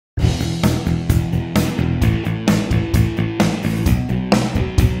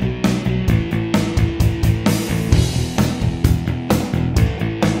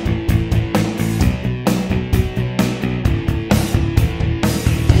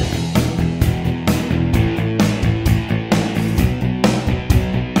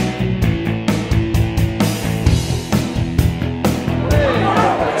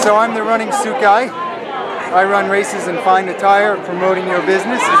running Sukai. I run races and find attire. Promoting your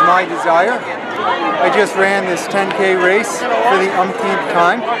business is my desire. I just ran this 10K race for the umpteenth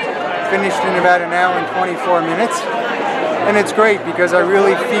time. Finished in about an hour and 24 minutes. And it's great because I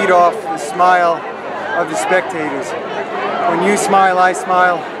really feed off the smile of the spectators. When you smile, I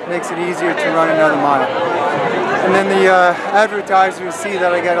smile. Makes it easier to run another mile. And then the advertisers see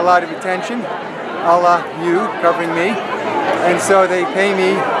that I get a lot of attention, a la you, covering me. And so they pay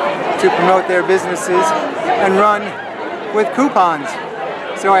me to promote their businesses and run with coupons.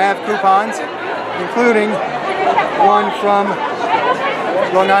 So I have coupons, including one from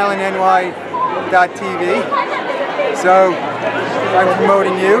LongIslandNY.tv. So I'm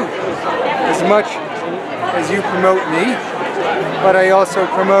promoting you as much as you promote me, but I also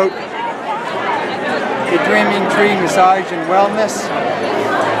promote the Dreaming Tree Massage and Wellness.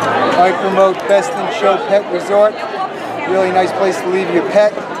 I promote Best in Show Pet Resort, really nice place to leave your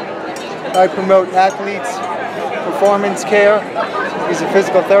pet. I promote Athletes Performance Care. He's a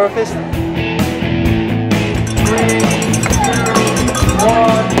physical therapist.